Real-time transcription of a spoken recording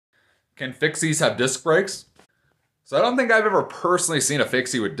Can Fixies have disc brakes? So I don't think I've ever personally seen a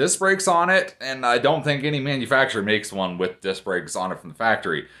Fixie with disc brakes on it, and I don't think any manufacturer makes one with disc brakes on it from the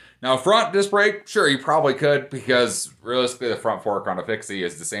factory. Now, front disc brake, sure, you probably could, because realistically, the front fork on a Fixie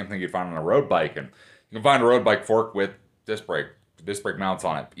is the same thing you'd find on a road bike, and you can find a road bike fork with disc brake mounts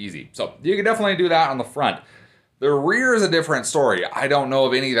on it, easy. So you can definitely do that on the front. The rear is a different story. I don't know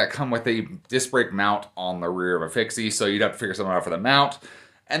of any that come with a disc brake mount on the rear of a Fixie, so you'd have to figure something out for the mount.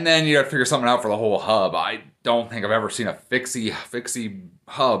 And then you'd have to figure something out for the whole hub. I don't think I've ever seen a Fixie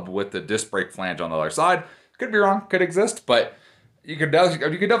hub with the disc brake flange on the other side. Could be wrong, could exist, but you could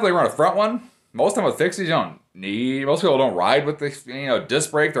definitely run a front one. Most of them with Fixies, you don't need. Most people don't ride with the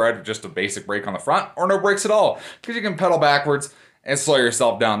disc brake. They ride with just a basic brake on the front or no brakes at all, because you can pedal backwards and slow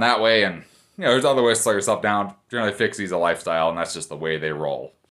yourself down that way. And there's other ways to slow yourself down. Generally, Fixie's a lifestyle, and that's just the way they roll.